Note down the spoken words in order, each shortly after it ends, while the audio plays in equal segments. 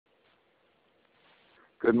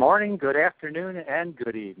Good morning, good afternoon, and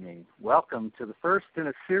good evening. Welcome to the first in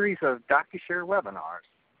a series of DocuShare webinars.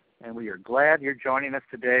 And we are glad you're joining us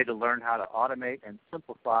today to learn how to automate and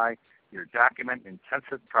simplify your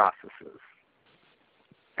document-intensive processes.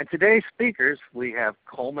 And today's speakers, we have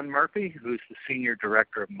Coleman Murphy, who's the Senior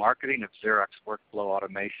Director of Marketing of Xerox Workflow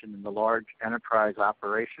Automation in the large enterprise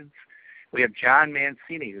operations. We have John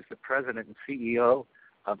Mancini, who's the President and CEO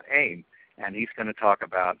of AIM, and he's going to talk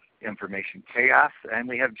about information chaos. And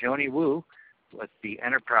we have Joni Wu with the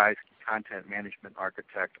Enterprise Content Management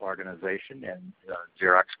Architect Organization and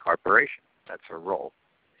Xerox Corporation. That's her role.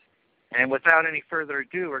 And without any further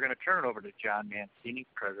ado, we're going to turn it over to John Mancini,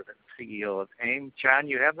 President and CEO of AIM. John,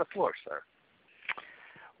 you have the floor, sir.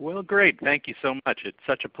 Well, great. Thank you so much. It's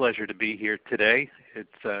such a pleasure to be here today.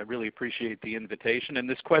 Really appreciate the invitation. And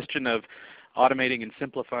this question of automating and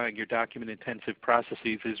simplifying your document-intensive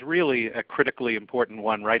processes is really a critically important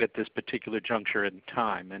one right at this particular juncture in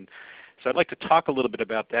time. And so I'd like to talk a little bit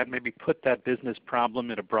about that, maybe put that business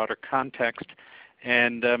problem in a broader context,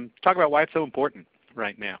 and talk about why it's so important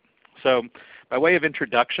right now. So by way of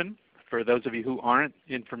introduction, for those of you who aren't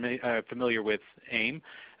familiar with AIM,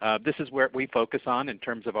 this is where we focus on in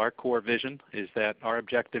terms of our core vision, is that our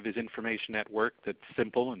objective is information at work that's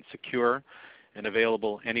simple and secure and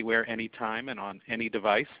available anywhere, anytime, and on any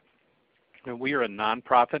device. And we are a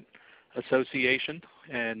nonprofit association,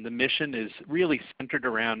 and the mission is really centered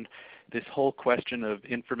around this whole question of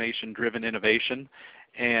information-driven innovation.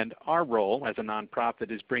 And our role as a nonprofit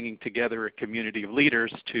is bringing together a community of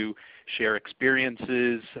leaders to share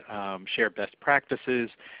experiences, share best practices,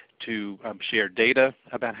 to share data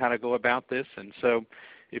about how to go about this. And so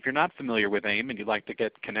if you're not familiar with AIM and you'd like to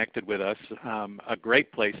get connected with us, a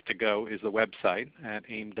great place to go is the website at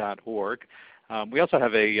aim.org. We also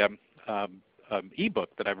have an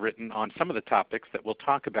ebook that I've written on some of the topics that we'll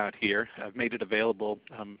talk about here. I've made it available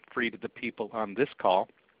free to the people on this call,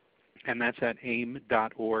 and that's at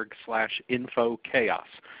aim.org/infochaos.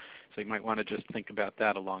 So you might want to just think about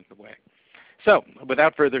that along the way. So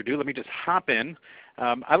without further ado, let me just hop in.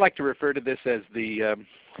 I like to refer to this as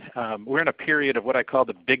we're in a period of what I call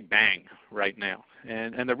the Big Bang right now.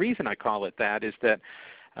 And the reason I call it that is that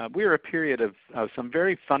we're a period of some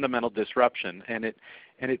very fundamental disruption, and it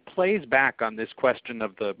plays back on this question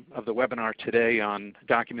of the webinar today on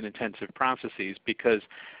document-intensive processes, because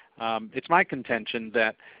it's my contention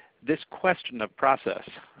that this question of process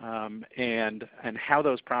and how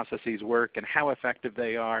those processes work and how effective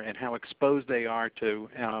they are and how exposed they are to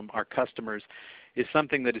our customers is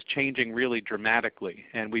something that is changing really dramatically.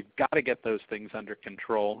 And we've got to get those things under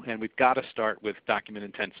control, and we've got to start with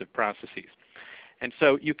document-intensive processes. And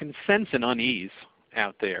so you can sense an unease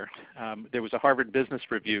out there. There was a Harvard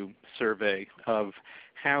Business Review survey of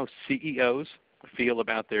how CEOs feel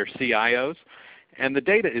about their CIOs. And the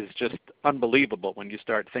data is just unbelievable when you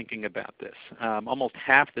start thinking about this. Almost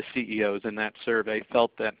half the CEOs in that survey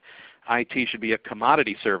felt that IT should be a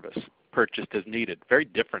commodity service purchased as needed. Very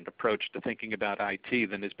different approach to thinking about IT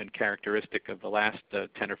than has been characteristic of the last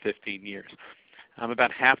 10 or 15 years.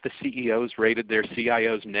 About half the CEOs rated their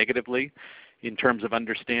CIOs negatively in terms of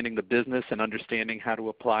understanding the business and understanding how to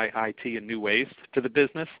apply IT in new ways to the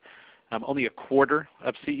business. Only a quarter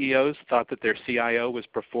of CEOs thought that their CIO was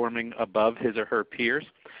performing above his or her peers.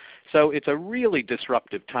 So it's a really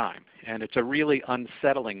disruptive time, and it's a really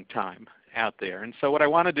unsettling time out there. And so what I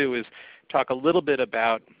want to do is talk a little bit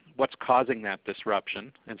about what's causing that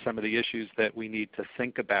disruption and some of the issues that we need to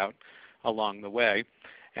think about along the way,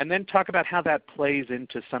 and then talk about how that plays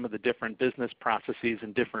into some of the different business processes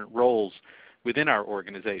and different roles within our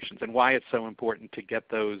organizations and why it's so important to get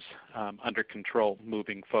those under control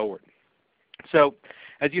moving forward. So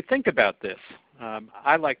as you think about this,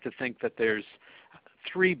 I like to think that there's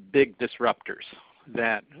three big disruptors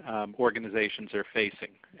that organizations are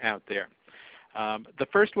facing out there. The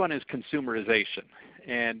first one is consumerization.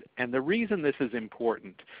 And the reason this is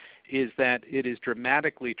important is that it is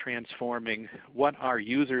dramatically transforming what our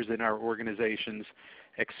users in our organizations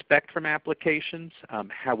expect from applications,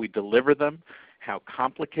 how we deliver them, how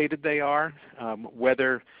complicated they are,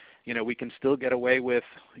 whether we can still get away with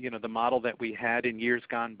the model that we had in years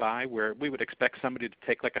gone by, where we would expect somebody to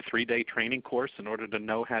take like a 3-day training course in order to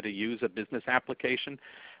know how to use a business application.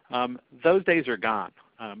 Those days are gone.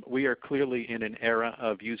 We are clearly in an era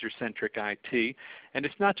of user-centric IT, and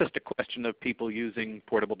it's not just a question of people using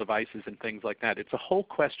portable devices and things like that. It's a whole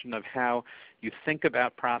question of how you think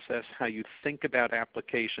about process, how you think about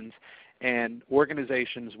applications, and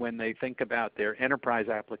organizations, when they think about their enterprise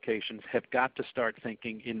applications, have got to start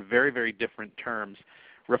thinking in very, very different terms,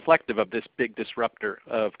 reflective of this big disruptor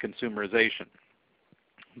of consumerization.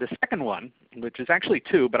 The second one, which is actually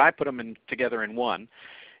two, but I put them together in one,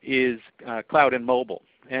 is cloud and mobile.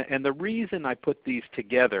 And the reason I put these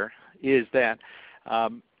together is that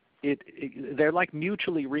they're like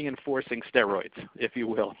mutually reinforcing steroids, if you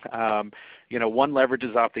will. One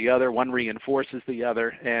leverages off the other, one reinforces the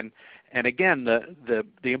other, and again, the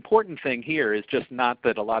important thing here is just not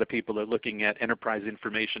that a lot of people are looking at enterprise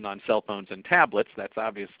information on cell phones and tablets. That's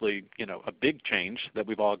obviously a big change that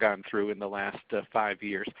we've all gone through in the last 5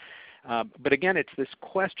 years. But again, it's this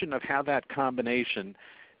question of how that combination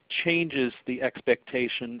changes the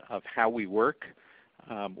expectation of how we work,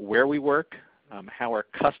 where we work, how our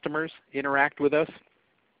customers interact with us,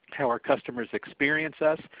 how our customers experience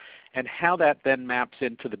us, and how that then maps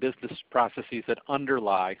into the business processes that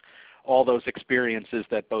underlie all those experiences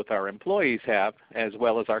that both our employees have as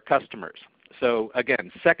well as our customers. So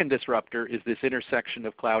again, second disruptor is this intersection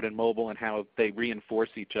of cloud and mobile and how they reinforce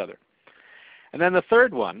each other. And then the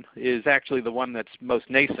third one is actually the one that's most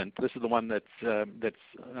nascent. This is the one that's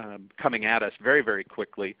coming at us very, very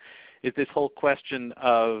quickly, is this whole question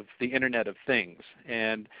of the Internet of Things.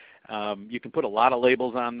 And you can put a lot of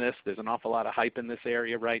labels on this. There's an awful lot of hype in this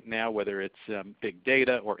area right now, whether it's big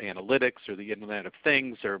data or analytics or the Internet of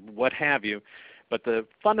Things or what have you. But the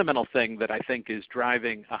fundamental thing that I think is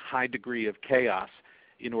driving a high degree of chaos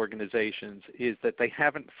in organizations is that they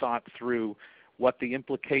haven't thought through what the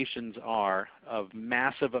implications are of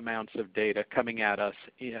massive amounts of data coming at us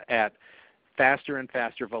at faster and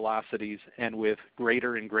faster velocities and with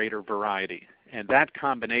greater and greater variety. And that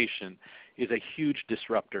combination is a huge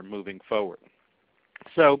disruptor moving forward.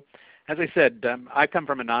 So as I said, I come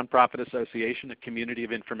from a nonprofit association, a community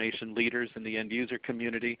of information leaders in the end user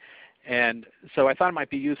community. And so I thought it might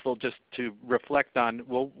be useful just to reflect on,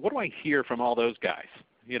 well, what do I hear from all those guys?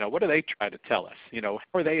 What do they try to tell us? How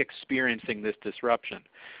are they experiencing this disruption?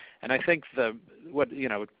 And I think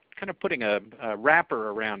kind of putting a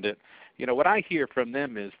wrapper around it, what I hear from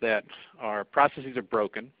them is that our processes are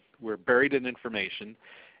broken, we're buried in information,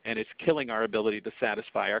 and it's killing our ability to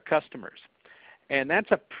satisfy our customers. And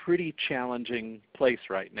that's a pretty challenging place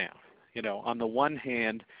right now. On the one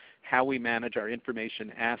hand, how we manage our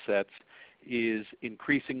information assets is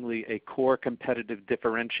increasingly a core competitive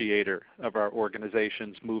differentiator of our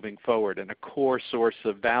organizations moving forward and a core source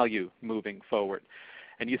of value moving forward.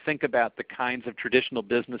 And you think about the kinds of traditional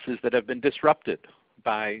businesses that have been disrupted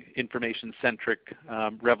by information-centric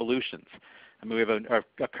revolutions. I mean, we have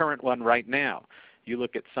a current one right now. You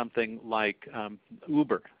look at something like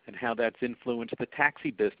Uber and how that's influenced the taxi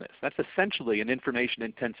business. That's essentially an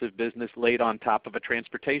information-intensive business laid on top of a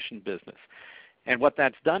transportation business. And what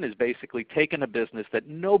that's done is basically taken a business that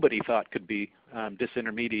nobody thought could be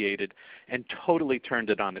disintermediated and totally turned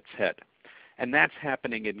it on its head. And that's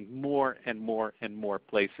happening in more and more and more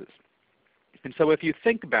places. And so if you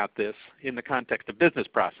think about this in the context of business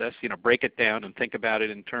process, break it down and think about it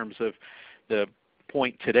in terms of the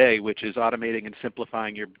point today, which is automating and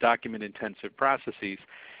simplifying your document-intensive processes,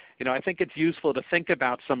 I think it's useful to think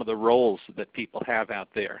about some of the roles that people have out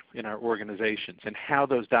there in our organizations and how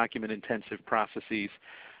those document-intensive processes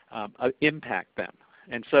impact them.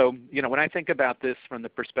 And so, when I think about this from the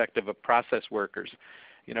perspective of process workers,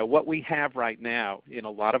 what we have right now in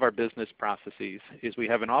a lot of our business processes is we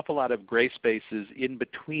have an awful lot of gray spaces in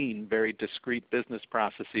between very discrete business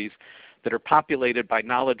processes that are populated by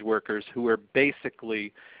knowledge workers who are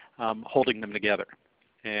basically holding them together.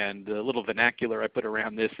 And the little vernacular I put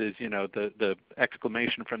around this is, the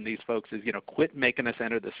exclamation from these folks is, quit making us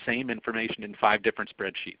enter the same information in 5 different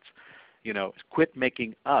spreadsheets. Quit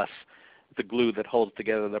making us the glue that holds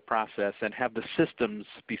together the process and have the systems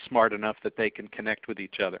be smart enough that they can connect with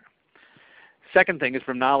each other. Second thing is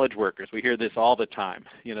from knowledge workers. We hear this all the time,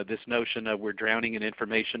 this notion of we're drowning in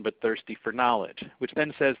information but thirsty for knowledge, which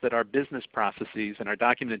then says that our business processes and our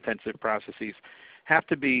document-intensive processes have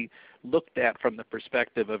to be looked at from the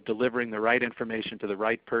perspective of delivering the right information to the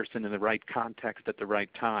right person in the right context at the right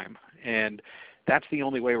time. And that's the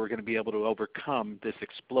only way we're going to be able to overcome this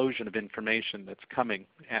explosion of information that's coming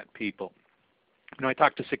at people. I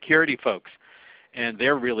talk to security folks, and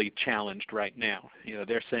they're really challenged right now.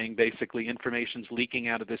 They're saying basically information's leaking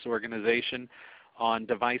out of this organization on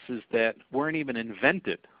devices that weren't even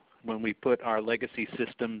invented when we put our legacy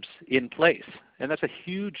systems in place. And that's a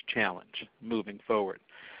huge challenge moving forward.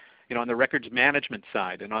 On the records management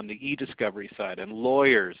side and on the e-discovery side and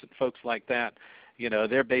lawyers and folks like that,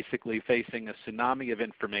 they're basically facing a tsunami of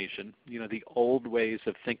information. The old ways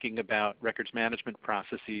of thinking about records management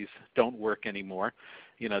processes don't work anymore.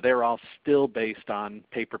 They're all still based on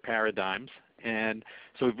paper paradigms. And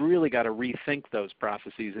so we've really got to rethink those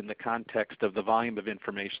processes in the context of the volume of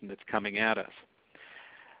information that's coming at us.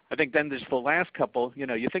 I think then there's the last couple,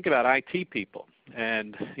 you think about IT people,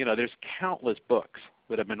 and there's countless books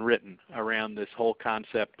that have been written around this whole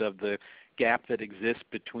concept of the gap that exists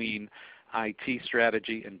between IT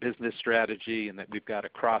strategy and business strategy, and that we've got to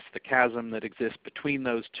cross the chasm that exists between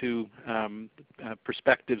those two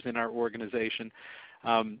perspectives in our organization.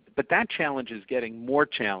 But that challenge is getting more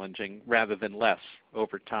challenging rather than less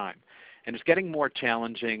over time. And it's getting more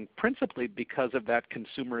challenging principally because of that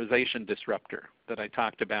consumerization disruptor that I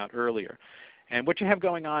talked about earlier. And what you have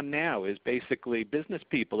going on now is basically business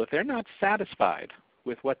people, if they're not satisfied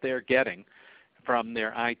with what they're getting from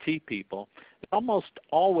their IT people, it almost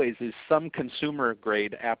always is some consumer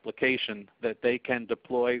grade application that they can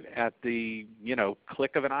deploy at the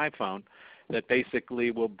click of an iPhone that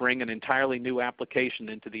basically will bring an entirely new application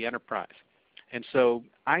into the enterprise. And so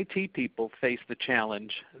IT people face the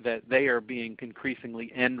challenge that they are being increasingly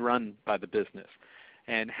end run by the business.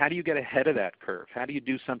 And how do you get ahead of that curve? How do you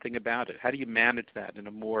do something about it? How do you manage that in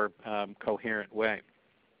a more coherent way?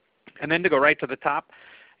 And then to go right to the top,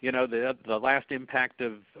 the last impact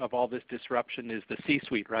of all this disruption is the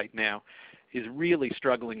C-suite right now is really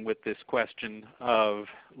struggling with this question of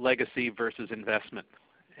legacy versus investment.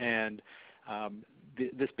 And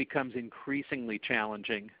this becomes increasingly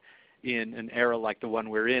challenging in an era like the one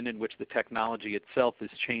we're in which the technology itself is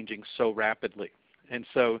changing so rapidly. And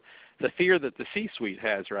so the fear that the C-suite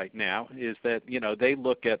has right now is that they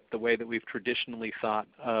look at the way that we've traditionally thought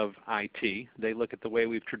of IT. They look at the way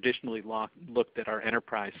we've traditionally looked at our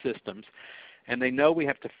enterprise systems. And they know we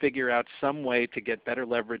have to figure out some way to get better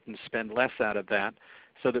leverage and spend less out of that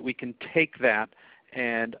so that we can take that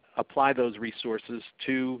and apply those resources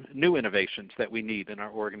to new innovations that we need in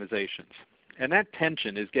our organizations. And that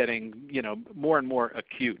tension is getting more and more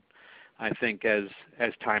acute, I think, as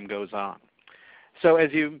time goes on. So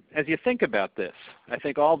as you think about this, I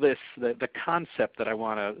think all this, the concept that I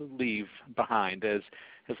want to leave behind as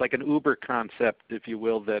like an Uber concept, if you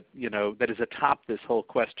will, that that is atop this whole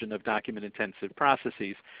question of document-intensive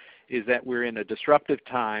processes, is that we're in a disruptive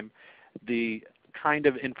time. The kind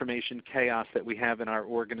of information chaos that we have in our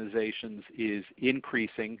organizations is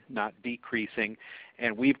increasing, not decreasing,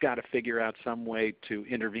 and we've got to figure out some way to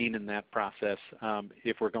intervene in that process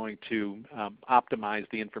if we're going to optimize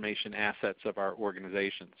the information assets of our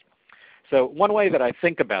organizations. So one way that I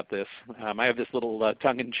think about this, I have this little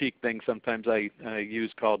tongue-in-cheek thing sometimes I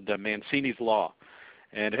use called Mancini's Law,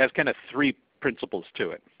 and it has kind of three principles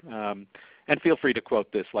to it. And feel free to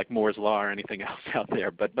quote this like Moore's Law or anything else out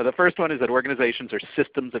there. But the first one is that organizations are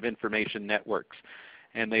systems of information networks,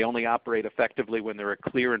 and they only operate effectively when there are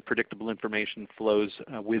clear and predictable information flows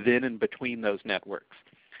within and between those networks.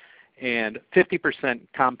 And 50%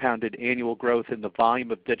 compounded annual growth in the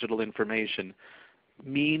volume of digital information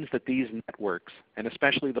means that these networks, and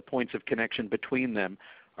especially the points of connection between them,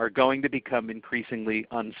 are going to become increasingly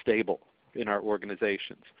unstable in our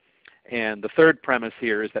organizations. And the third premise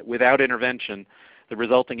here is that without intervention, the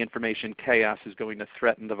resulting information chaos is going to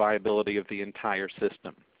threaten the viability of the entire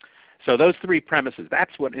system. So those three premises,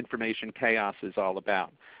 that's what information chaos is all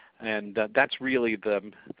about. And that's really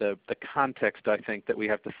the context, I think, that we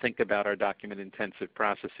have to think about our document-intensive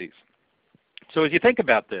processes. So as you think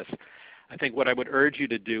about this, I think what I would urge you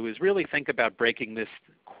to do is really think about breaking this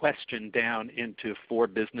question down into 4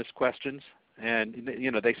 business questions. And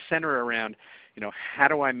they center around, how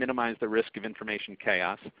do I minimize the risk of information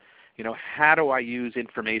chaos? How do I use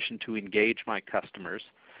information to engage my customers?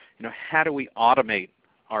 How do we automate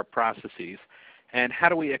our processes? And how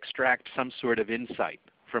do we extract some sort of insight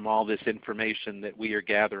from all this information that we are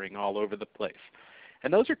gathering all over the place?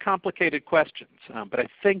 And those are complicated questions. But I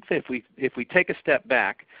think that if we take a step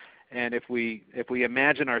back, and if we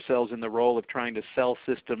imagine ourselves in the role of trying to sell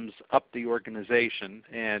systems up the organization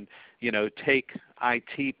and take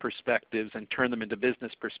IT perspectives and turn them into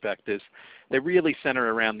business perspectives, they really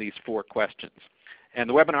center around these 4 questions. And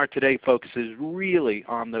the webinar today focuses really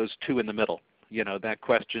on those 2 in the middle, that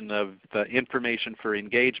question of the information for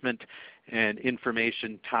engagement and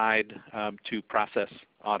information tied to process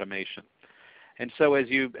automation. And so as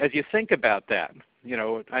you think about that,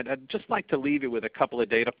 I'd just like to leave you with a couple of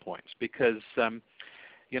data points because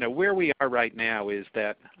where we are right now is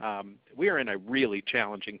that we are in a really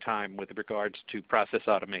challenging time with regards to process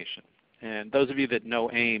automation. And those of you that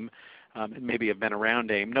know AIM and maybe have been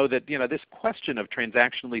around AIM know that this question of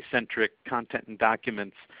transactionally centric content and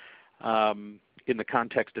documents in the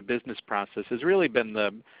context of business process has really been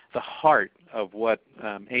the heart of what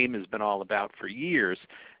AIM has been all about for years,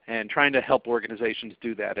 and trying to help organizations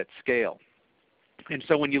do that at scale. And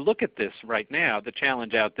so when you look at this right now, the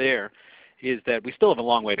challenge out there is that we still have a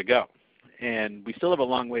long way to go. and we still have a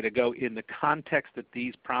long way to go in the context that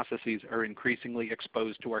these processes are increasingly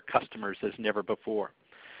exposed to our customers as never before.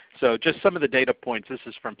 So just some of the data points, this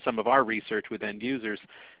is from some of our research with end users.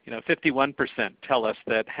 51% tell us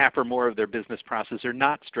that half or more of their business processes are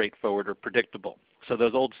not straightforward or predictable. So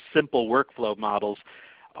those old simple workflow models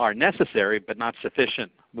are necessary but not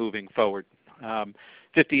sufficient moving forward.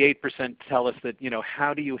 58% tell us that,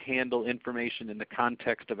 how do you handle information in the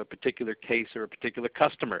context of a particular case or a particular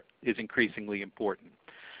customer is increasingly important.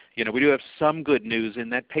 We do have some good news in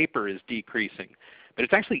that paper is decreasing, but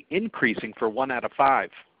it's actually increasing for 1 out of 5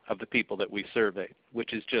 of the people that we surveyed,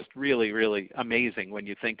 which is just really, really amazing when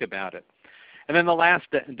you think about it. And then the last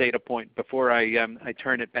data point before I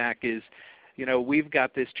turn it back is, we've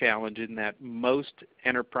got this challenge in that most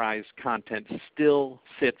enterprise content still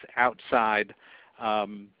sits outside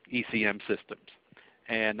ECM systems.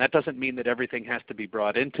 And that doesn't mean that everything has to be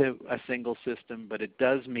brought into a single system, but it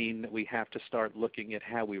does mean that we have to start looking at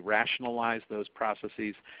how we rationalize those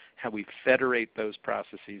processes, how we federate those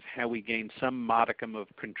processes, how we gain some modicum of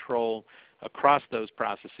control across those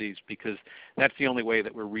processes, because that's the only way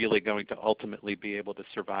that we're really going to ultimately be able to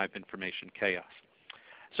survive information chaos.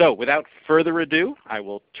 So without further ado, I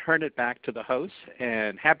will turn it back to the host,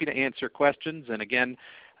 and happy to answer questions. And again,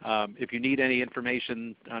 if you need any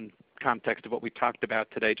information on context of what we talked about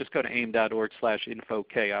today, just go to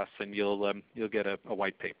aim.org/infochaos and you'll get a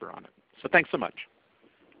white paper on it. So thanks so much.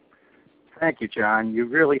 Thank you, John. You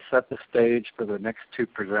really set the stage for the next 2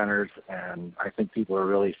 presenters, and I think people are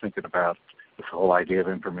really thinking about this whole idea of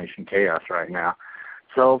information chaos right now.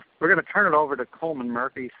 So we're going to turn it over to Coleman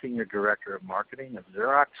Murphy, Senior Director of Marketing of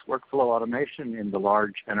Xerox Workflow Automation in the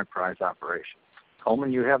large enterprise operations.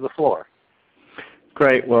 Coleman, you have the floor.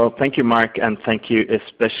 Great. Well, thank you, Mark, and thank you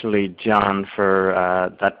especially, John, for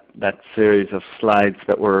that series of slides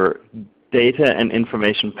that were data and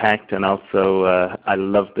information packed, and also I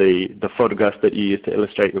love the photographs that you used to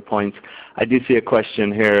illustrate your points. I do see a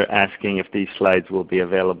question here asking if these slides will be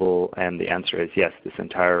available, and the answer is yes. This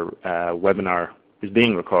entire webinar is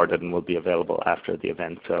being recorded and will be available after the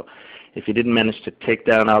event. So if you didn't manage to take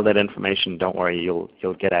down all that information, don't worry,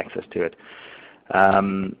 you'll get access to it.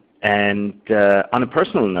 And on a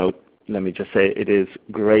personal note, let me just say it is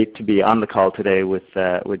great to be on the call today with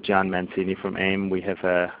John Mancini from AIM. We have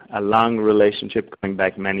a long relationship going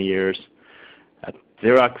back many years at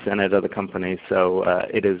Xerox and at other companies. So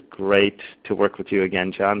it is great to work with you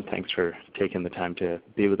again, John. Thanks for taking the time to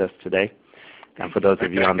be with us today. And for those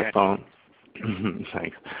of you on the phone,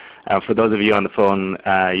 thanks. For those of you on the phone,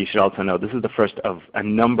 you should also know this is the first of a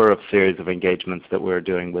number of series of engagements that we're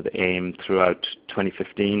doing with AIM throughout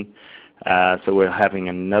 2015. So we're having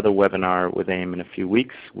another webinar with AIM in a few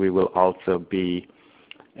weeks. We will also be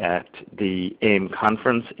at the AIM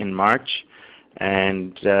conference in March.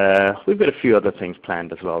 And we've got a few other things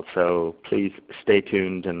planned as well. So please stay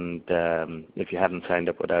tuned, and if you haven't signed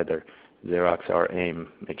up with either Xerox or AIM,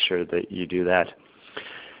 make sure that you do that.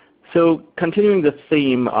 So continuing the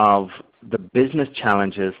theme of the business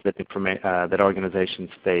challenges that organizations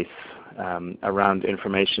face around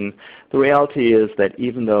information, the reality is that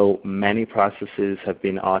even though many processes have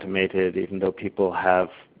been automated, even though people have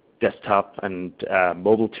desktop and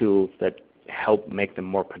mobile tools that help make them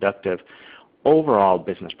more productive, overall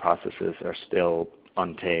business processes are still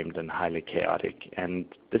untamed and highly chaotic. And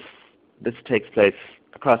this takes place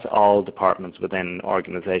across all departments within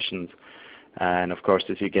organizations. And of course,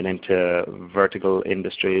 as you get into vertical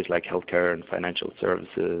industries like healthcare and financial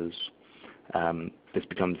services, this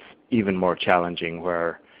becomes even more challenging,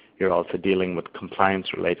 where you're also dealing with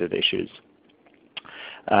compliance-related issues.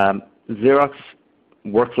 Xerox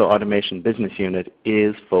Workflow Automation Business Unit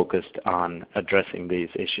is focused on addressing these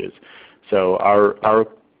issues. So our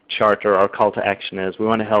charter, our call to action is we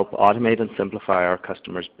want to help automate and simplify our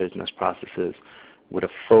customers' business processes with a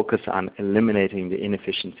focus on eliminating the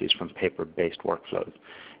inefficiencies from paper-based workflows.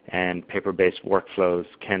 And paper-based workflows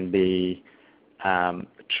can be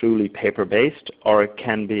truly paper-based, or it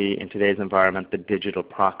can be, in today's environment, the digital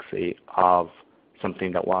proxy of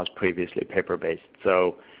something that was previously paper-based.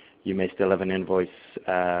 So you may still have an invoice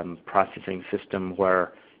processing system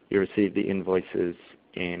where you receive the invoices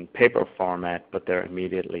in paper format, but they're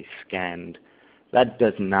immediately scanned. That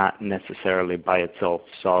does not necessarily by itself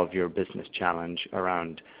solve your business challenge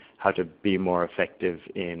around how to be more effective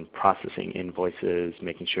in processing invoices,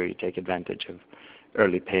 making sure you take advantage of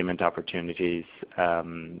early payment opportunities,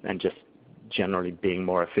 and just generally being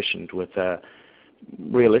more efficient with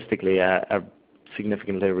realistically a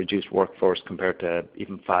significantly reduced workforce compared to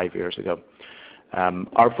even 5 years ago.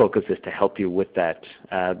 Our focus is to help you with that.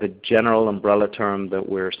 The general umbrella term that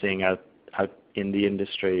we're seeing out in the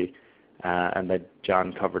industry and that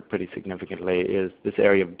John covered pretty significantly, is this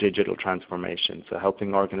area of digital transformation. So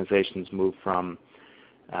helping organizations move from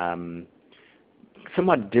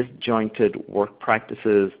somewhat disjointed work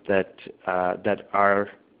practices that are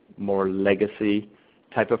more legacy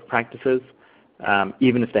type of practices,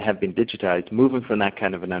 even if they have been digitized, moving from that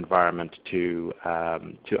kind of an environment to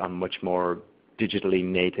a much more digitally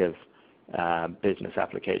native business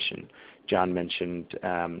application. John mentioned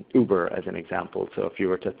Uber as an example. So if you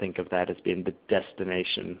were to think of that as being the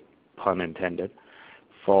destination, pun intended,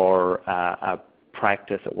 for a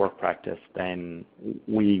practice, a work practice, then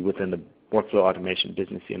we within the Workflow Automation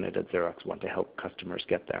Business Unit at Xerox want to help customers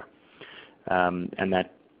get there. And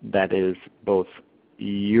that is both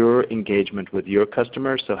your engagement with your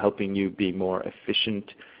customers, so helping you be more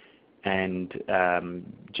efficient and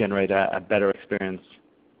generate a better experience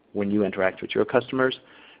when you interact with your customers,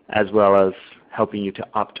 as well as helping you to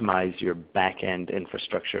optimize your back-end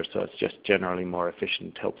infrastructure so it's just generally more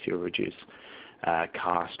efficient, helps you reduce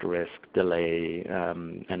cost, risk, delay,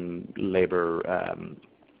 and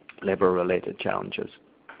labor-related challenges.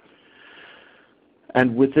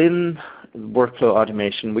 And within workflow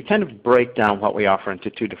automation, we kind of break down what we offer into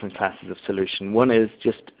two different classes of solution. One is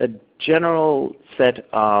just a general set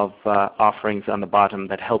of offerings on the bottom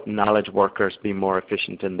that help knowledge workers be more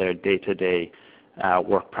efficient in their day-to-day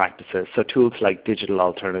work practices. So tools like digital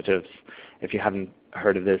alternatives. If you haven't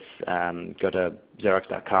heard of this, go to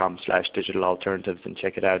xerox.com/digital alternatives and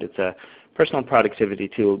check it out. It's a personal productivity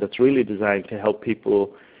tool that's really designed to help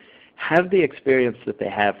people have the experience that they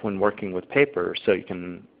have when working with paper. So you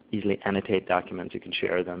can easily annotate documents, you can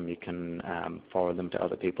share them, you can forward them to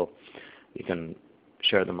other people, you can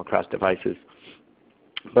share them across devices.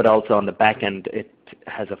 But also on the back end, it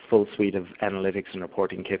has a full suite of analytics and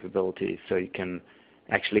reporting capabilities, so you can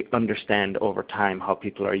actually understand over time how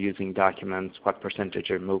people are using documents, what percentage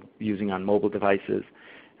are using on mobile devices,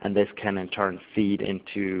 and this can in turn feed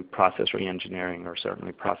into process reengineering or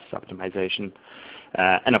certainly process optimization.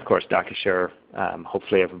 And of course DocuShare,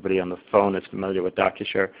 hopefully everybody on the phone is familiar with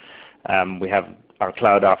DocuShare. We have our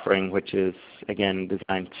cloud offering, which is again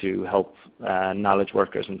designed to help knowledge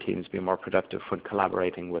workers and teams be more productive when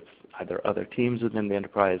collaborating with either other teams within the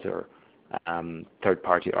enterprise or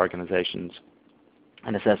third-party organizations,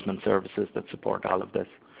 and assessment services that support all of this.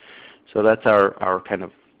 So that's our kind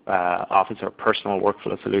of office or personal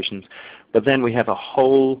workflow solutions. But then we have a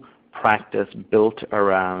whole practice built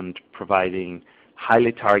around providing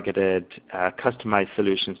highly targeted, customized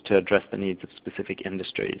solutions to address the needs of specific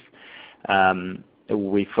industries.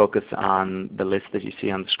 We focus on the list that you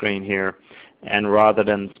see on the screen here, and rather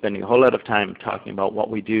than spending a whole lot of time talking about what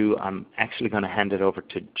we do, I'm actually going to hand it over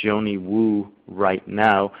to Joni Wu right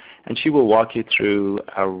now, and she will walk you through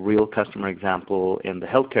a real customer example in the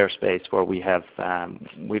healthcare space where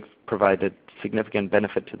we've provided significant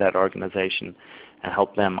benefit to that organization and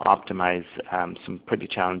helped them optimize some pretty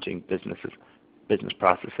challenging business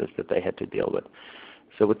processes that they had to deal with.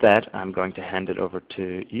 So with that, I'm going to hand it over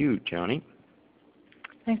to you, Joni.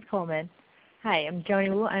 Thanks, Coleman. Hi, I'm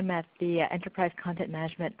Joni Wu. I'm at the Enterprise Content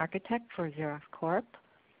Management Architect for Xerox Corp.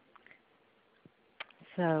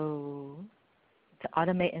 So to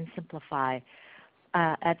automate and simplify.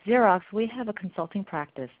 At Xerox, we have a consulting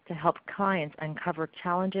practice to help clients uncover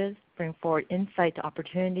challenges, bring forward insight to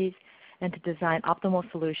opportunities, and to design optimal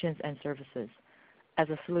solutions and services. As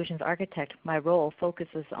a solutions architect, my role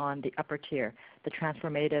focuses on the upper tier, the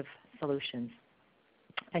transformative solutions.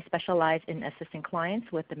 I specialize in assisting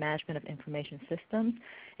clients with the management of information systems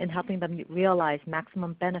and helping them realize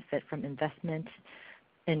maximum benefit from investment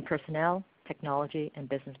in personnel, technology, and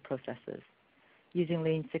business processes. Using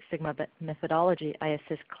Lean Six Sigma methodology, I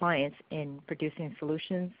assist clients in producing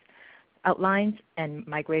solutions, outlines, and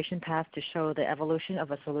migration paths to show the evolution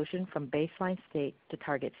of a solution from baseline state to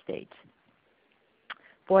target state.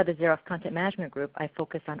 For the Xerox Content Management Group, I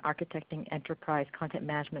focus on architecting enterprise content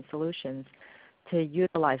management solutions to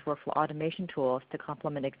utilize workflow automation tools to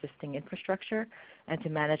complement existing infrastructure and to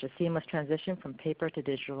manage a seamless transition from paper to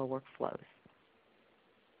digital workflows.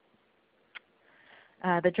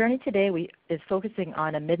 The journey today is focusing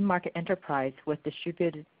on a mid-market enterprise with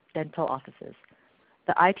distributed dental offices.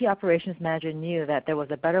 The IT operations manager knew that there was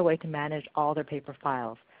a better way to manage all their paper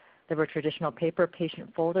files. There were traditional paper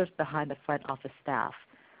patient folders behind the front office staff.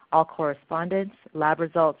 All correspondence, lab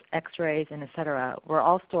results, x-rays, and etc. were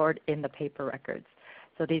all stored in the paper records.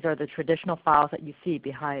 So these are the traditional files that you see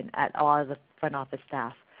behind at all of the front office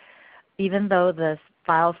staff. Even though the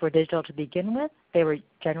files were digital to begin with, they were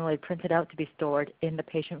generally printed out to be stored in the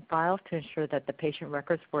patient files to ensure that the patient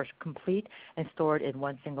records were complete and stored in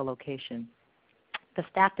one single location. The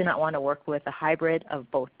staff did not want to work with a hybrid of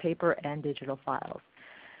both paper and digital files.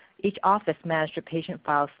 Each office managed their patient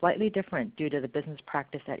files slightly different due to the business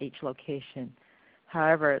practice at each location.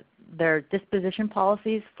 However, their disposition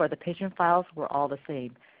policies for the patient files were all the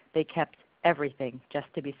same. They kept everything just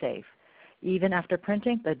to be safe. Even after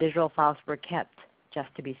printing, the digital files were kept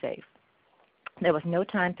just to be safe. There was no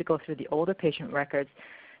time to go through the older patient records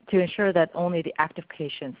to ensure that only the active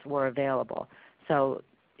patients were available. So,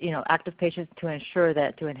 active patients to ensure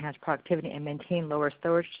that to enhance productivity and maintain lower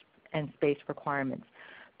storage and space requirements.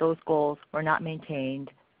 Those goals were not maintained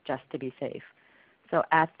just to be safe. So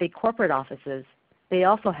at the corporate offices, they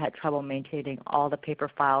also had trouble maintaining all the paper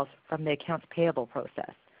files from the accounts payable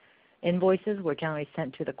process. Invoices were generally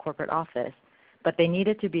sent to the corporate office, but they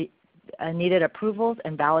needed approvals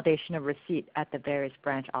and validation of receipt at the various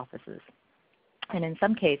branch offices. And in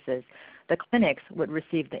some cases, the clinics would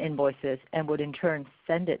receive the invoices and would in turn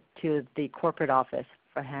send it to the corporate office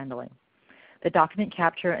for handling. The document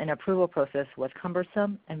capture and approval process was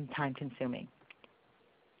cumbersome and time-consuming.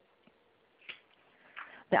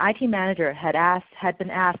 The IT manager had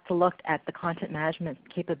been asked to look at the content management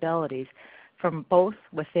capabilities from both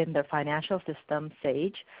within their financial system,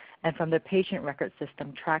 Sage, and from the patient record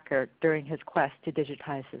system, Tracker, during his quest to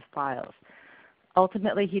digitize his files.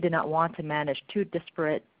 Ultimately, he did not want to manage two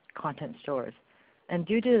disparate content stores. And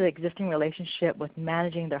due to the existing relationship with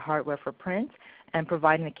managing the hardware for print and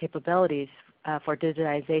providing the capabilities for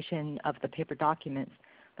digitization of the paper documents,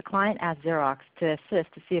 the client asked Xerox to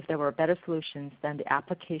assist to see if there were better solutions than the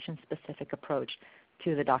application-specific approach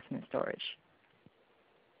to the document storage.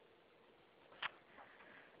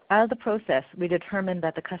 Out of the process, we determined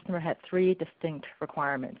that the customer had three distinct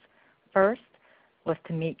requirements. First was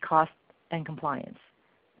to meet cost and compliance.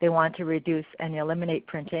 They wanted to reduce and eliminate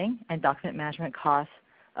printing and document management costs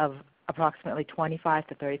of approximately $25,000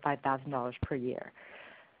 to $35,000 per year.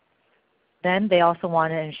 Then they also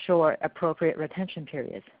want to ensure appropriate retention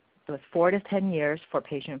periods. So it's 4 to 10 years for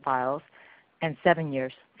patient files and 7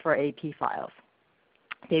 years for AP files.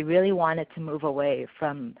 They really wanted to move away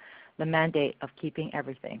from the mandate of keeping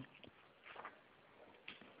everything.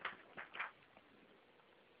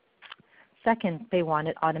 Second, they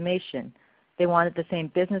wanted automation. They wanted the same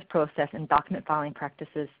business process and document filing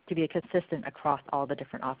practices to be consistent across all the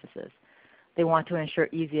different offices. They want to ensure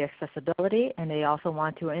easy accessibility, and they also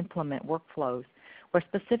want to implement workflows where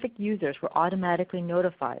specific users were automatically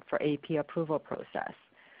notified for AP approval process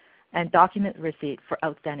and document receipt for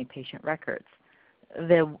outstanding patient records.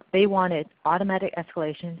 They wanted automatic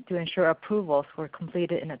escalations to ensure approvals were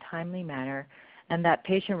completed in a timely manner and that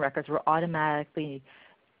patient records were automatically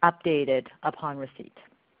updated upon receipt.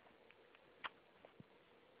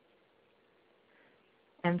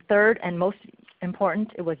 And third, and most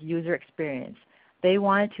important, it was user experience. They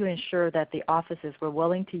wanted to ensure that the offices were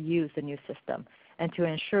willing to use the new system and to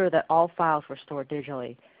ensure that all files were stored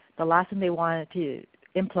digitally. The last thing they wanted to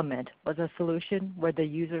implement was a solution where the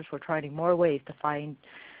users were trying more ways to find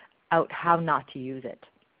out how not to use it.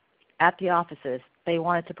 At the offices, they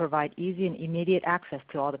wanted to provide easy and immediate access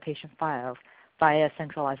to all the patient files via a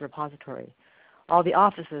centralized repository. All the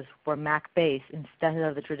offices were Mac-based instead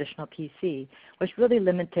of the traditional PC, which really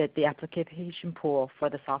limited the application pool for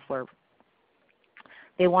the software.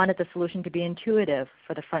 They wanted the solution to be intuitive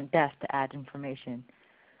for the front desk to add information.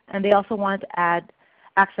 And they also wanted to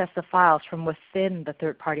access the files from within the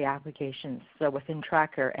third-party applications, so within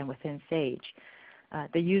Tracker and within Sage.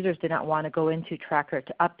 The users did not want to go into Tracker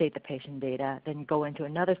to update the patient data, then go into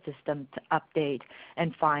another system to update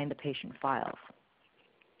and find the patient files.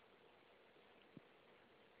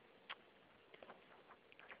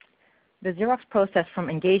 The Xerox process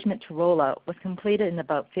from engagement to rollout was completed in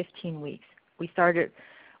about 15 weeks. We started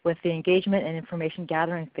with the engagement and information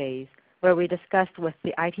gathering phase, where we discussed with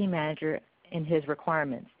the IT manager in his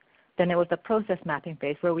requirements. Then it was the process mapping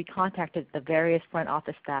phase, where we contacted the various front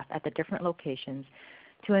office staff at the different locations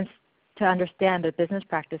to understand their business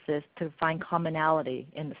practices to find commonality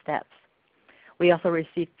in the steps. We also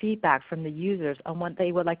received feedback from the users on what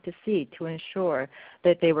they would like to see to ensure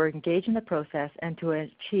that they were engaged in the process and to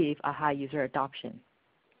achieve a high user adoption.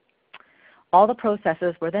 All the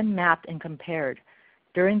processes were then mapped and compared.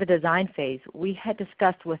 During the design phase, we had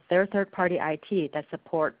discussed with their third-party IT that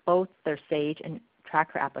support both their Sage and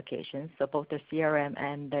Tracker applications, so both their CRM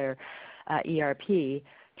and their ERP, to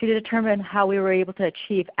determine how we were able to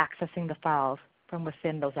achieve accessing the files from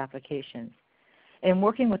within those applications. In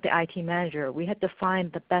working with the IT manager, we had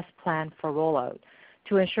defined the best plan for rollout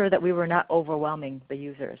to ensure that we were not overwhelming the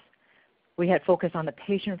users. We had focused on the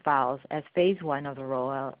patient files as phase one of the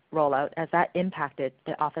rollout as that impacted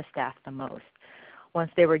the office staff the most.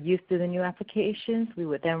 Once they were used to the new applications, we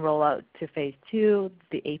would then roll out to phase 2,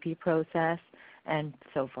 the AP process, and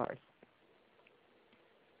so forth.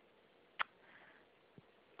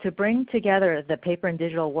 To bring together the paper and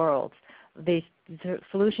digital worlds, the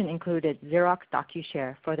solution included Xerox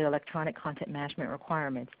DocuShare for their electronic content management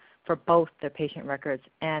requirements for both their patient records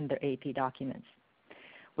and their AP documents.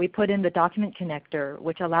 We put in the document connector,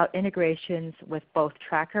 which allowed integrations with both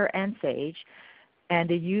Tracker and Sage, and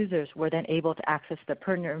the users were then able to access the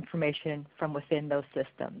pertinent information from within those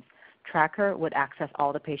systems. Tracker would access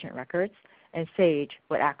all the patient records, and Sage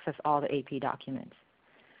would access all the AP documents.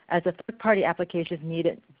 As the third-party applications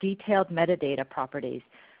needed detailed metadata properties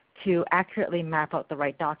to accurately map out the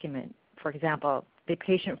right document. For example, the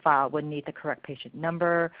patient file would need the correct patient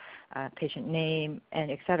number, patient name,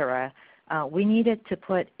 and etc. We needed to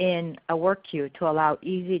put in a work queue to allow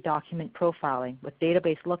easy document profiling with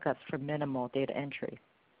database lookups for minimal data entry.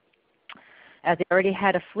 As they already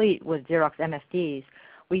had a fleet with Xerox MSDs,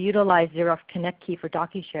 we utilized Xerox Connect Key for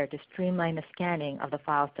DocuShare to streamline the scanning of the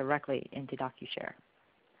files directly into DocuShare.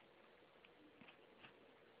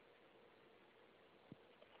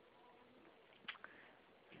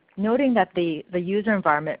 Noting that the user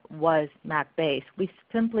environment was Mac-based, we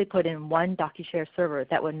simply put in one DocuShare server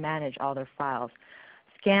that would manage all their files.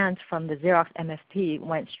 Scans from the Xerox MSP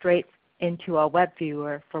went straight into a web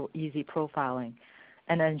viewer for easy profiling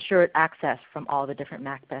and ensured access from all the different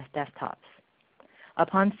Mac-based desktops.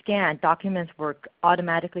 Upon scan, documents were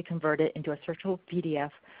automatically converted into a searchable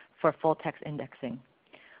PDF for full-text indexing.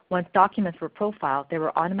 Once documents were profiled, they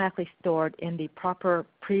were automatically stored in the proper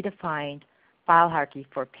predefined file hierarchy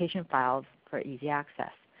for patient files for easy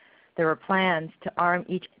access. There were plans to arm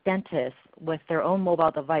each dentist with their own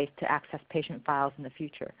mobile device to access patient files in the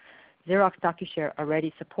future. Xerox DocuShare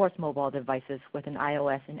already supports mobile devices with an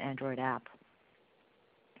iOS and Android app.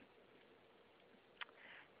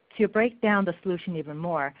 To break down the solution even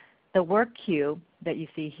more, the work queue that you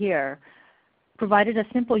see here provided a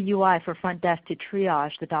simple UI for front desk to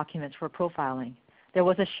triage the documents for profiling. There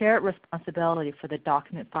was a shared responsibility for the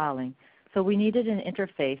document filing, so we needed an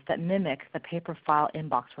interface that mimics the paper file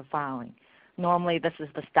inbox for filing. Normally this is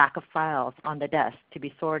the stack of files on the desk to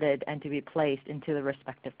be sorted and to be placed into the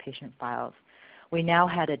respective patient files. We now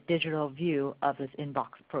had a digital view of this inbox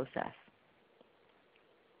process.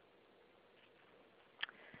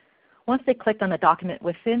 Once they clicked on the document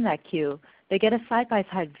within that queue, they get a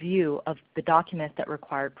side-by-side view of the documents that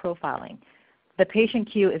required profiling. The patient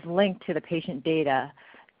queue is linked to the patient data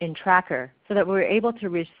in Tracker so that we're able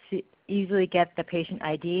to easily get the patient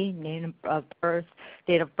ID, name of birth,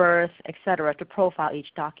 date of birth, etc. to profile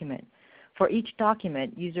each document. For each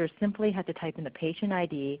document, users simply had to type in the patient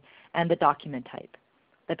ID and the document type.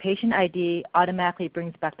 The patient ID automatically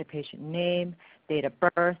brings back the patient name, date of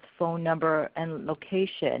birth, phone number, and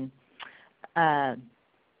location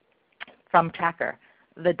from Tracker.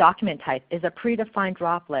 The document type is a predefined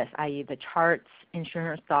drop list, i.e. the charts,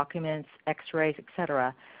 insurance documents, x-rays,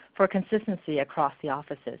 etc., for consistency across the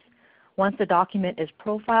offices. Once the document is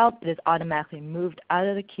profiled, it is automatically moved out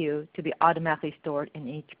of the queue to be automatically stored in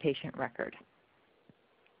each patient record.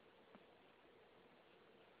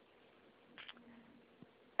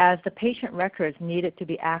 As the patient records needed to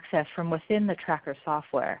be accessed from within the Tracker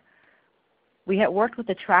software, we had worked with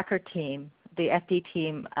the Tracker team, the FD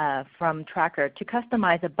team from Tracker, to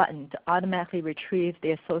customize a button to automatically retrieve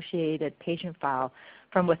the associated patient file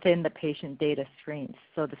from within the patient data screens.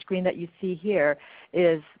 So the screen that you see here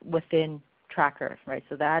is within Tracker, right?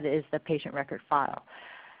 So that is the patient record file.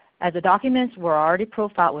 As the documents were already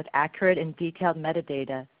profiled with accurate and detailed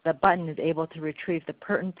metadata, the button is able to retrieve the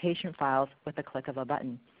pertinent patient files with a click of a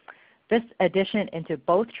button. This addition into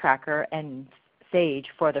both Tracker and Sage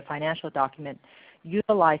for the financial document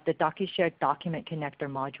utilized the DocuShare Document Connector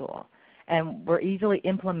module and were easily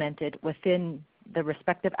implemented within the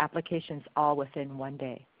respective applications all within one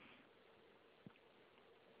day.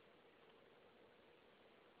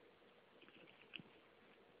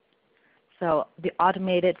 So the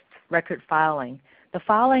automated record filing. The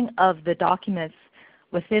filing of the documents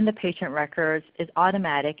within the patient records is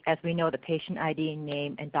automatic, as we know the patient ID,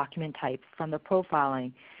 name, and document type from the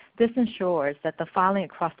profiling. This ensures that the filing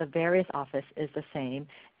across the various offices is the same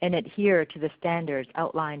and adhere to the standards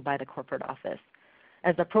outlined by the corporate office.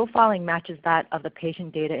 As the profiling matches that of the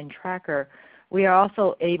patient data in Tracker, we are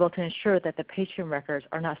also able to ensure that the patient records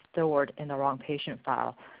are not stored in the wrong patient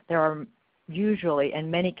file. There are usually, in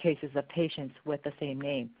many cases, of patients with the same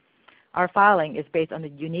name. Our filing is based on the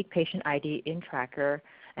unique patient ID in Tracker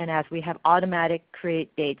And as we have automatic create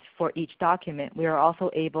dates for each document, we are also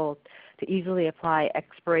able to easily apply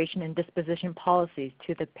expiration and disposition policies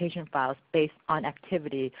to the patient files based on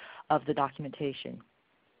activity of the documentation.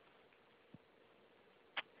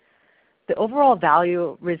 The overall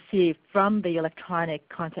value received from the electronic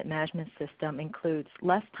content management system includes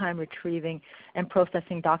less time retrieving and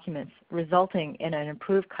processing documents, resulting in an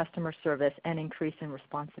improved customer service and increase in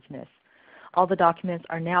responsiveness. All the documents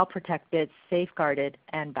are now protected, safeguarded,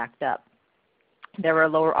 and backed up. There were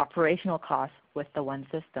lower operational costs with the one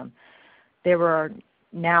system. They were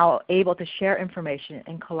now able to share information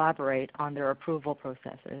and collaborate on their approval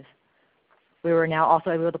processes. We were now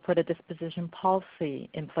also able to put a disposition policy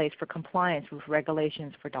in place for compliance with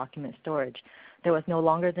regulations for document storage. There was no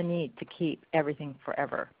longer the need to keep everything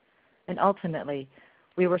forever. And ultimately,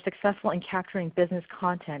 we were successful in capturing business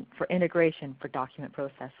content for integration for document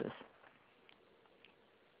processes.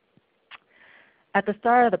 At the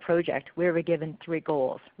start of the project, we were given 3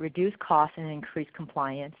 goals: reduce costs and increase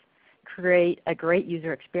compliance, create a great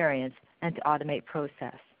user experience, and to automate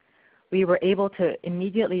process. We were able to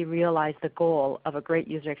immediately realize the goal of a great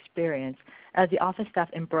user experience as the office staff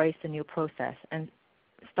embraced the new process and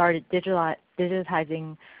started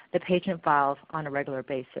digitizing the patient files on a regular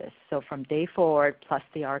basis, so from day forward plus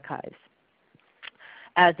the archives.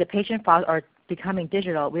 As the patient files are becoming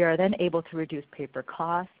digital, we are then able to reduce paper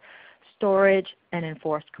costs, storage, and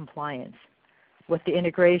enforce compliance. With the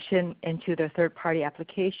integration into their third-party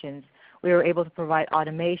applications, we were able to provide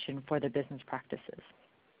automation for the business practices.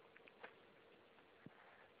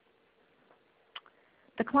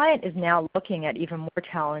 The client is now looking at even more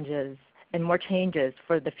challenges and more changes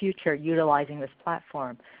for the future utilizing this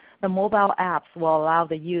platform. The mobile apps will allow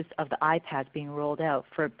the use of the iPads being rolled out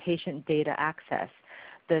for patient data access.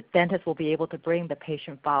 The dentist will be able to bring the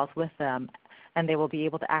patient files with them, and they will be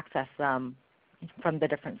able to access them from the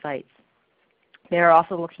different sites. They are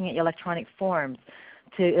also looking at electronic forms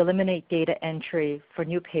to eliminate data entry for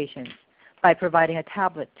new patients by providing a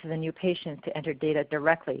tablet to the new patients to enter data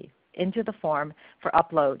directly into the form for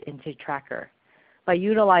upload into Tracker. By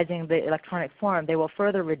utilizing the electronic form, they will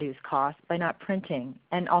further reduce costs by not printing,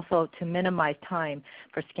 and also to minimize time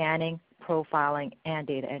for scanning, profiling, and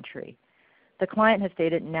data entry. The client has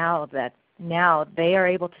stated now that they are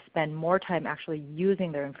able to spend more time actually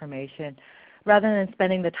using their information rather than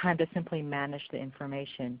spending the time to simply manage the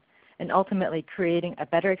information, and ultimately creating a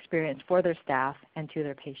better experience for their staff and to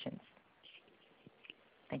their patients.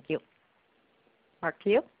 Thank you. Mark, to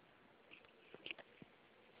you.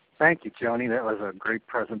 Thank you, Joni. That was a great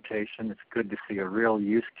presentation. It's good to see a real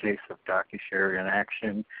use case of DocuShare in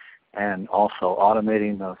action, and also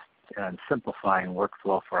automating those and simplifying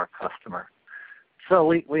workflow for our customer. So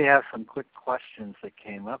we have some quick questions that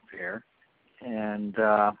came up here, and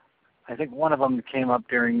I think one of them came up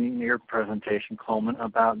during your presentation, Coleman,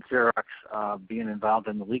 about Xerox being involved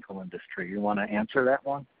in the legal industry. You want to answer that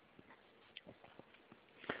one?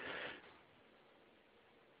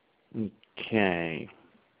 Okay.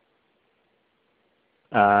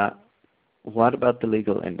 What about the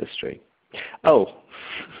legal industry? Oh,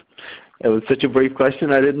 it was such a brief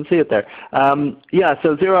question I didn't see it there. Yeah,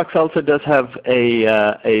 so Xerox also does have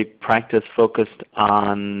a practice focused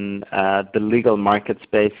on the legal market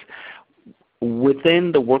space.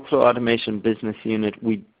 Within the Workflow Automation Business Unit,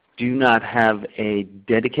 we do not have a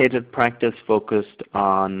dedicated practice focused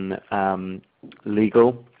on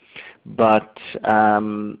legal, but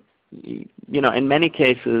you know, in many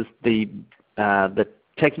cases, the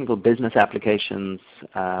technical business applications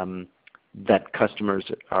that customers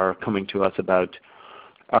are coming to us about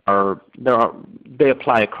they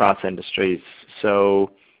apply across industries.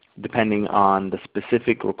 So depending on the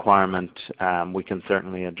specific requirement, we can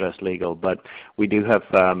certainly address legal. But we do have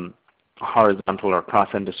horizontal or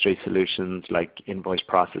cross-industry solutions like invoice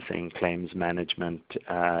processing, claims management,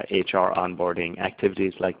 HR onboarding,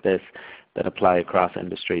 activities like this that apply across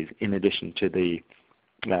industries, in addition to the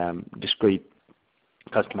discrete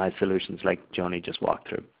customized solutions like Joni just walked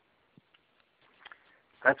through.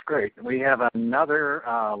 That's great. We have another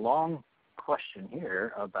long question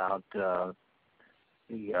here about the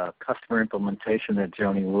customer implementation that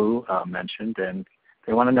Joni Wu mentioned, and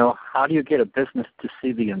they want to know, how do you get a business to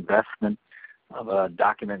see the investment of a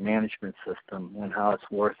document management system and how it's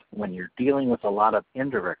worth when you're dealing with a lot of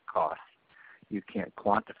indirect costs you can't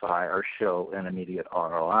quantify or show an immediate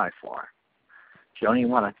ROI for? Joni, you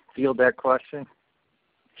want to field that question?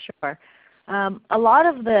 Sure. A lot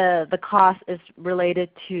of the cost is related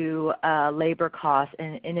to labor costs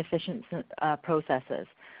and inefficient processes,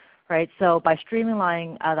 right? So by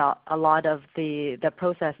streamlining a lot of the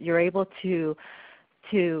process, you're able to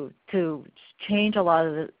to change a lot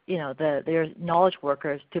of their knowledge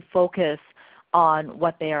workers to focus on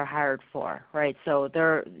what they are hired for, right? So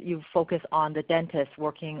you focus on the dentist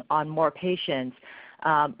working on more patients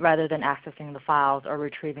rather than accessing the files or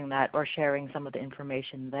retrieving that or sharing some of the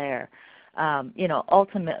information there.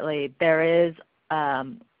 Ultimately there is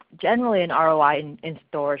generally an ROI in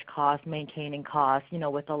storage costs, maintaining costs.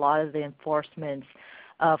 With a lot of the enforcements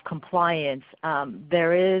of compliance,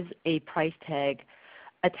 there is a price tag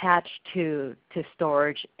attached to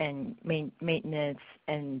storage and maintenance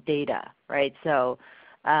and data, right? So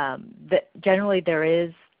generally there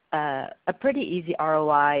is a pretty easy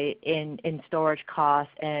ROI in storage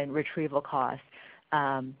costs and retrieval costs,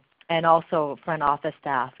 and also front office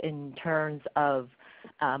staff in terms of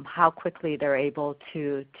how quickly they're able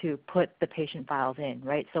to put the patient files in,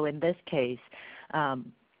 right? So in this case,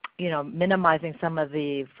 minimizing some of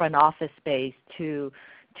the front office space to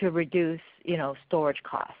reduce storage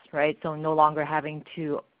costs, right? So no longer having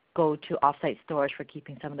to go to offsite storage for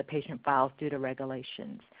keeping some of the patient files due to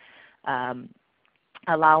regulations.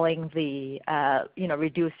 Allowing the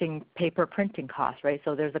reducing paper printing costs, right?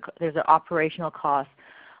 So there's an operational cost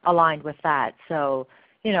aligned with that. So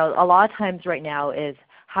a lot of times right now is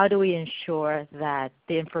how do we ensure that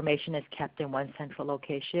the information is kept in one central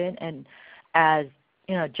location? And as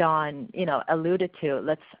John alluded to,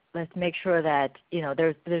 let's make sure that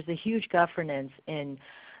there's a huge governance in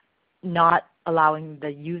not allowing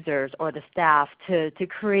the users or the staff to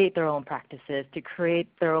create their own practices, to create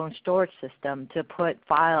their own storage system, to put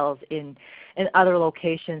files in other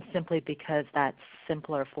locations simply because that's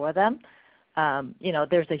simpler for them.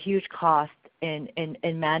 There's a huge cost in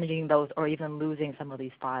managing those or even losing some of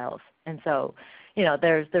these files. And so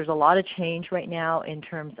there's a lot of change right now in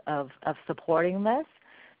terms of supporting this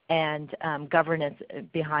and governance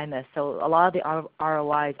behind this. So a lot of the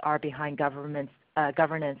ROIs are behind governance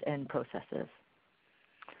and processes.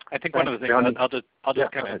 I think one of the things, I'll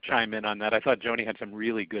just kind of chime in on that. I thought Joni had some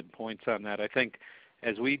really good points on that. I think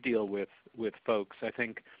as we deal with folks, I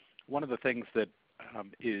think one of the things that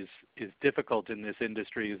is difficult in this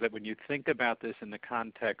industry is that when you think about this in the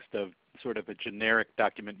context of sort of a generic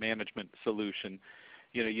document management solution,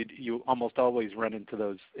 you almost always run into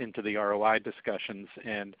the ROI discussions,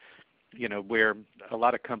 and where a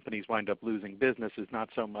lot of companies wind up losing business is not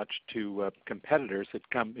so much to competitors. It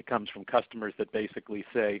comes from customers that basically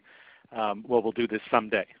say, well, we'll do this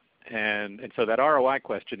someday. And so that ROI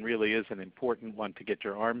question really is an important one to get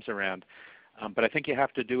your arms around. But I think you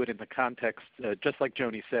have to do it in the context, just like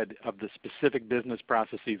Joni said, of the specific business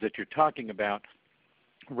processes that you're talking about,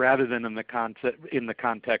 rather than in the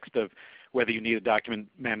context of whether you need a document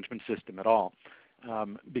management system at all.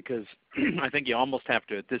 Because I think you almost have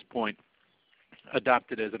to, at this point,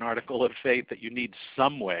 adopt it as an article of faith that you need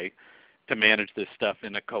some way to manage this stuff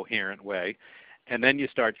in a coherent way. And then you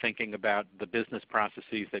start thinking about the business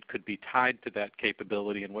processes that could be tied to that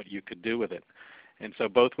capability and what you could do with it. And so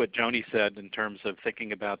both what Joni said in terms of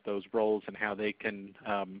thinking about those roles and how they can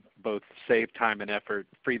both save time and effort,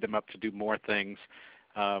 free them up to do more things,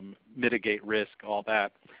 mitigate risk, all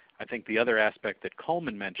that. I think the other aspect that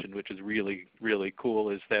Coleman mentioned, which is really, really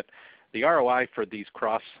cool, is that the ROI for these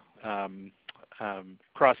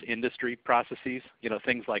cross-industry processes,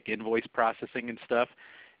 things like invoice processing and stuff,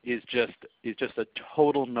 is just a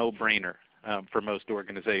total no-brainer for most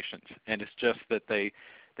organizations. And it's just that they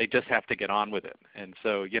just have to get on with it. And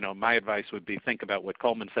so, my advice would be think about what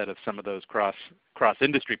Coleman said of some of those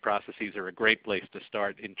cross-industry processes are a great place to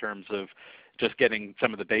start in terms of just getting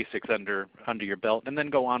some of the basics under your belt, and then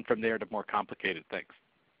go on from there to more complicated things.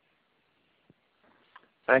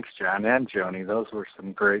 Thanks, John and Joni. Those were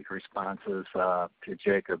some great responses to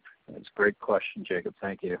Jacob. It's a great question, Jacob.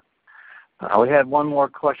 Thank you. We had one more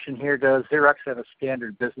question here. Does Xerox have a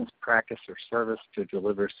standard business practice or service to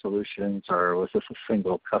deliver solutions, or was this a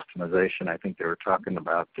single customization? I think they were talking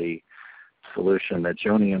about the solution that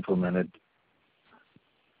Joni implemented.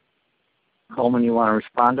 Coleman, you want to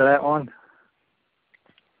respond to that one?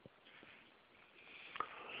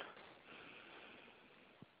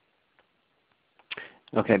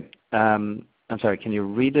 Okay. I'm sorry. Can you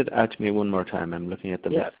read it out to me one more time? I'm looking at the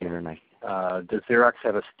list here, and does Xerox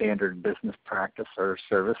have a standard business practice or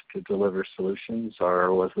service to deliver solutions,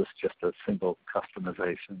 or was this just a single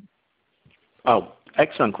customization? Oh,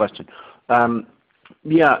 excellent question.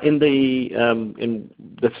 Yeah, in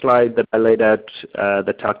the slide that I laid out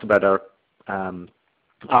that talked about our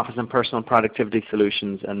office and personal productivity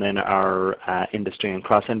solutions, and then our industry and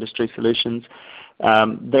cross-industry solutions,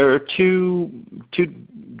 there are two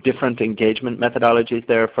different engagement methodologies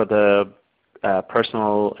there for the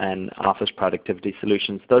personal and office productivity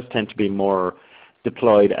solutions. Those tend to be more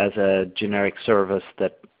deployed as a generic service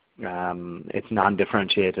that it's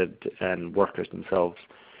non-differentiated and workers themselves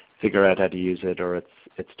figure out how to use it, or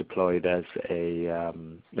it's deployed as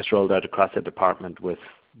it's rolled out across a department with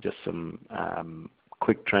just some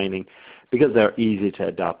quick training, because they're easy to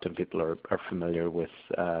adopt and people are familiar with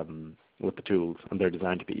the tools, and they're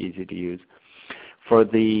designed to be easy to use. For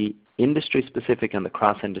the industry-specific and the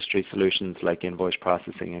cross-industry solutions like invoice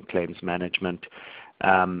processing and claims management,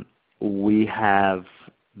 we have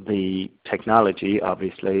the technology,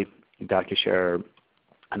 obviously, DocuShare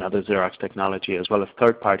and other Xerox technology, as well as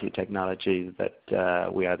third-party technology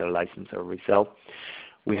that we either license or resell.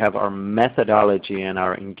 We have our methodology and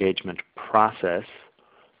our engagement process.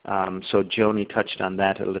 So Joni touched on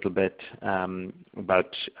that a little bit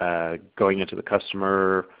about going into the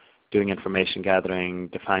customer, doing information gathering,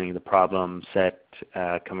 defining the problem set,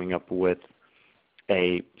 coming up with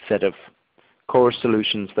a set of core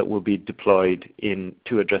solutions that will be deployed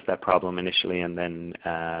to address that problem initially, and then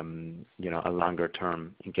a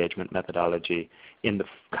longer-term engagement methodology in the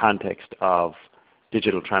context of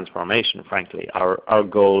digital transformation. Frankly, our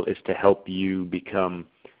goal is to help you become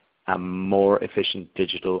a more efficient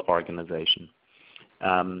digital organization.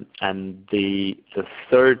 And the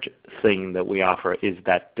third thing that we offer is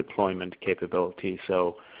that deployment capability.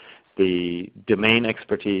 So the domain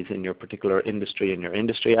expertise in your particular industry and your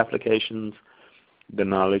industry applications, the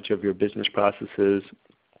knowledge of your business processes,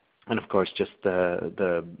 and of course just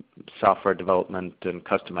the software development and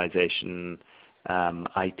customization,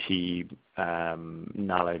 IT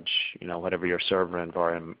knowledge, whatever your server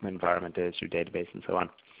environment is, your database and so on.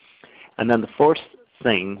 And then the fourth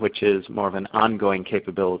thing, which is more of an ongoing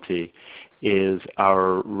capability, is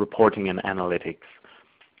our reporting and analytics.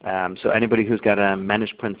 So anybody who's got a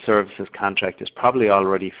managed print services contract is probably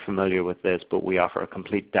already familiar with this, but we offer a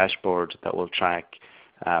complete dashboard that will track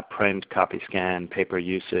print, copy, scan, paper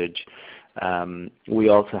usage. We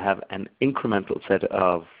also have an incremental set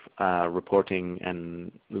of reporting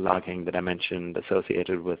and logging that I mentioned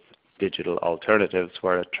associated with digital alternatives,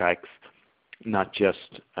 where it tracks not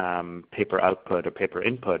just paper output or paper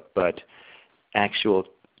input, but actual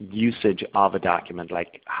usage of a document,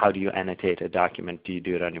 like how do you annotate a document? Do you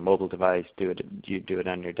do it on your mobile device? Do you do it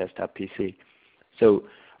on your desktop PC? So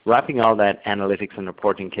wrapping all that analytics and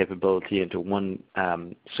reporting capability into one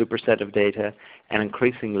superset of data, and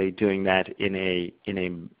increasingly doing that in a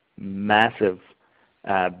massive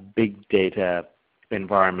big data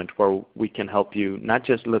environment where we can help you not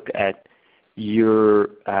just look at your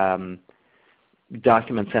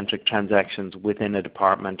document-centric transactions within a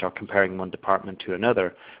department or comparing one department to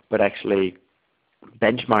another, but actually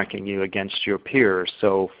benchmarking you against your peers.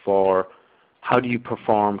 So for how do you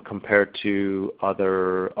perform compared to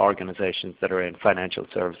other organizations that are in financial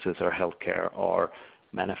services or healthcare or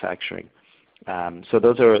manufacturing. So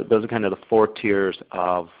those are kind of the four tiers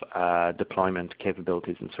of deployment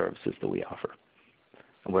capabilities and services that we offer.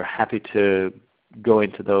 And we're happy to go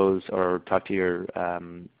into those or talk to your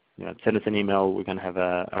send us an email. We're going to have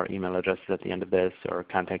our email addresses at the end of this, or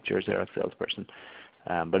contact your Xerox salesperson.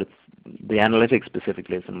 But the analytics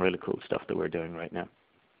specifically is some really cool stuff that we're doing right now.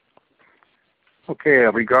 Okay,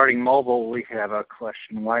 regarding mobile, we have a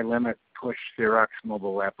question. Why limit push Xerox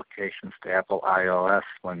mobile applications to Apple iOS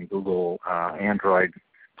when Google Android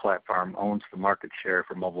platform owns the market share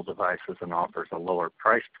for mobile devices and offers a lower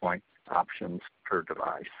price point options per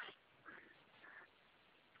device?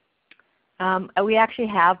 We actually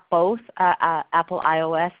have both Apple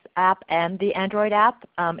iOS app and the Android app.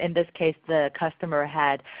 In this case, the customer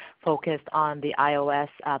had focused on the iOS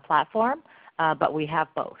platform, but we have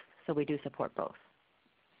both, so we do support both.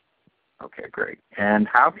 Okay, great. And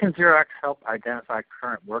how can Xerox help identify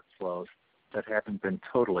current workflows that haven't been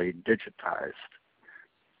totally digitized?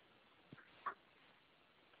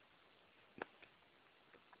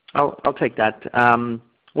 I'll take that.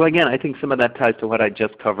 Well, again, I think some of that ties to what I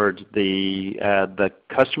just covered, the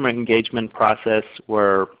customer engagement process,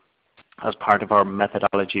 where as part of our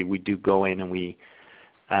methodology we do go in and we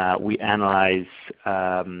analyze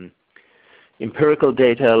empirical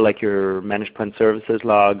data like your managed print services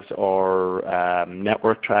logs, or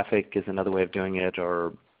network traffic is another way of doing it,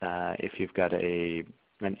 or if you've got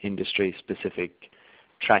an industry-specific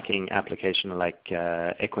tracking application like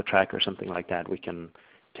Equitrack or something like that, we can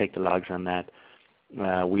take the logs on that.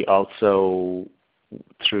 We also,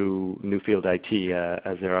 through Newfield IT,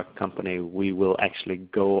 a Xerox company, we will actually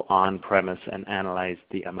go on-premise and analyze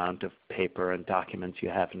the amount of paper and documents you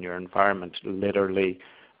have in your environment, literally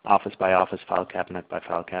office by office, file cabinet by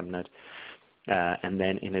file cabinet. And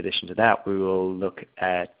then in addition to that, we will look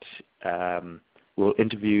at, we'll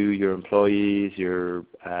interview your employees, your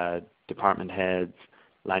department heads,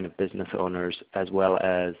 line of business owners, as well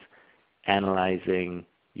as analyzing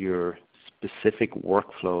your specific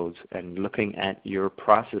workflows and looking at your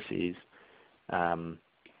processes,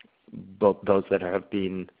 both those that have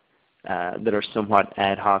been that are somewhat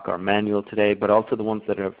ad hoc or manual today, but also the ones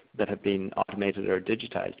that have been automated or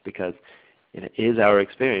digitized, because it is our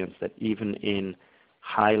experience that even in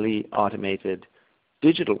highly automated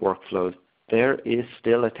digital workflows, there is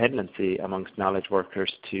still a tendency amongst knowledge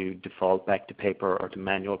workers to default back to paper or to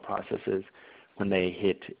manual processes when they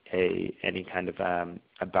hit any kind of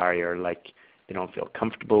a barrier, like they don't feel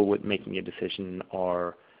comfortable with making a decision,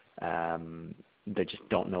 or they just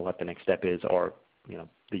don't know what the next step is, or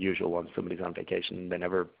the usual one, somebody's on vacation, they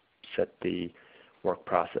never set the work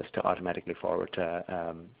process to automatically forward to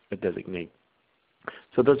a designee.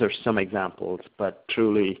 So those are some examples, but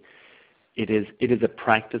truly it is a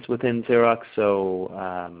practice within Xerox. So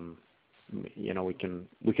we can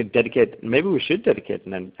dedicate, maybe we should dedicate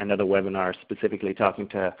another webinar specifically talking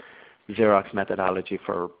to Xerox methodology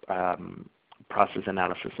for process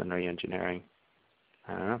analysis and re-engineering.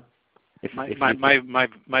 I don't know.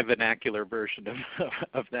 My vernacular version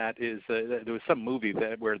of that is there was some movie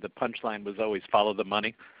where the punchline was always follow the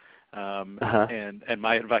money, and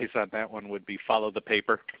my advice on that one would be follow the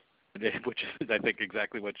paper, which is I think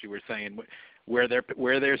exactly what you were saying. Where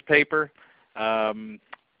there's paper, then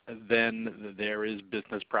there is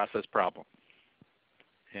business process problem,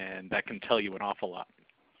 and that can tell you an awful lot.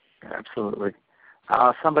 Absolutely.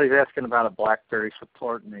 Somebody's asking about a BlackBerry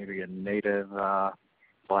support, maybe a native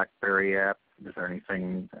BlackBerry app. Is there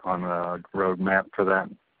anything on the roadmap for that?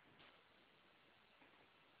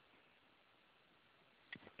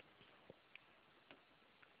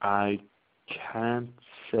 I can't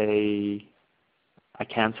say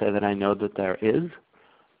that I know that there is,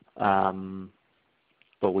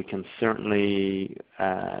 but we can certainly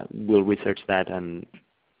we'll research that and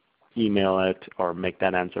email it or make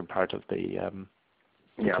that answer part of the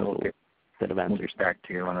set of answers. We'll get back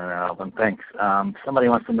to you on that, Alvin. Thanks. Somebody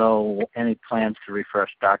wants to know any plans to refresh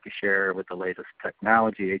DocuShare with the latest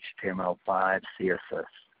technology, HTML5,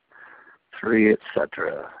 CSS3,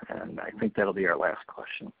 etc. And I think that'll be our last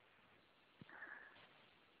question.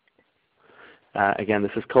 Again,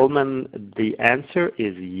 this is Coleman. The answer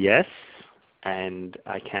is yes, and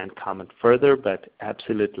I can't comment further, but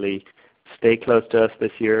absolutely stay close to us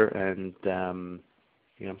this year and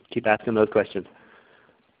keep asking those questions.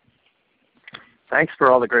 Thanks for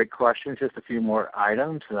all the great questions. Just a few more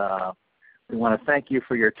items. We want to thank you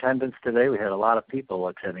for your attendance today. We had a lot of people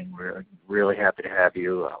attending. We're really happy to have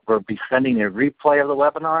you. We'll be sending a replay of the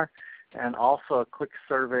webinar and also a quick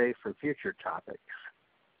survey for future topics.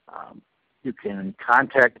 You can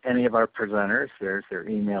contact any of our presenters. There's their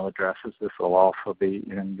email addresses. This will also be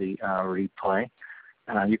in the replay.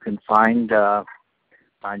 You can find us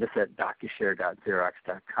at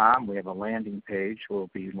docushare.xerox.com. We have a landing page we'll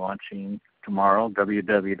be launching tomorrow,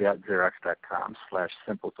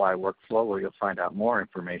 www.xerox.com/simplifyworkflow, where you'll find out more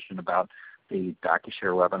information about the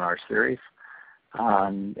DocuShare webinar series.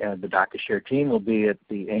 The DocuShare team will be at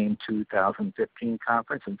the AIM 2015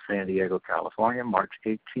 conference in San Diego, California, March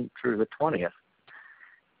 18th through the 20th.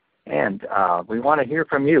 And we want to hear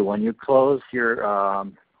from you. When you close your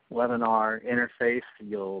webinar interface,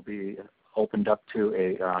 you'll be opened up to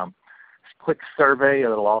a quick survey. It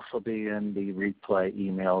will also be in the replay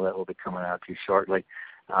email that will be coming out to you shortly.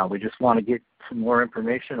 We just want to get some more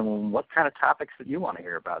information on what kind of topics that you want to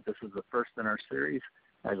hear about. This is the first in our series.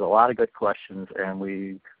 There's a lot of good questions, and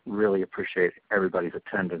we really appreciate everybody's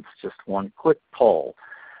attendance. Just one quick poll.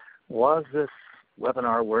 Was this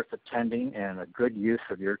webinar worth attending and a good use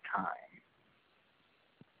of your time?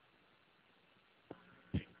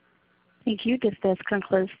 Thank you. This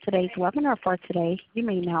concludes today's webinar for today. You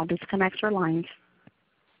may now disconnect your lines.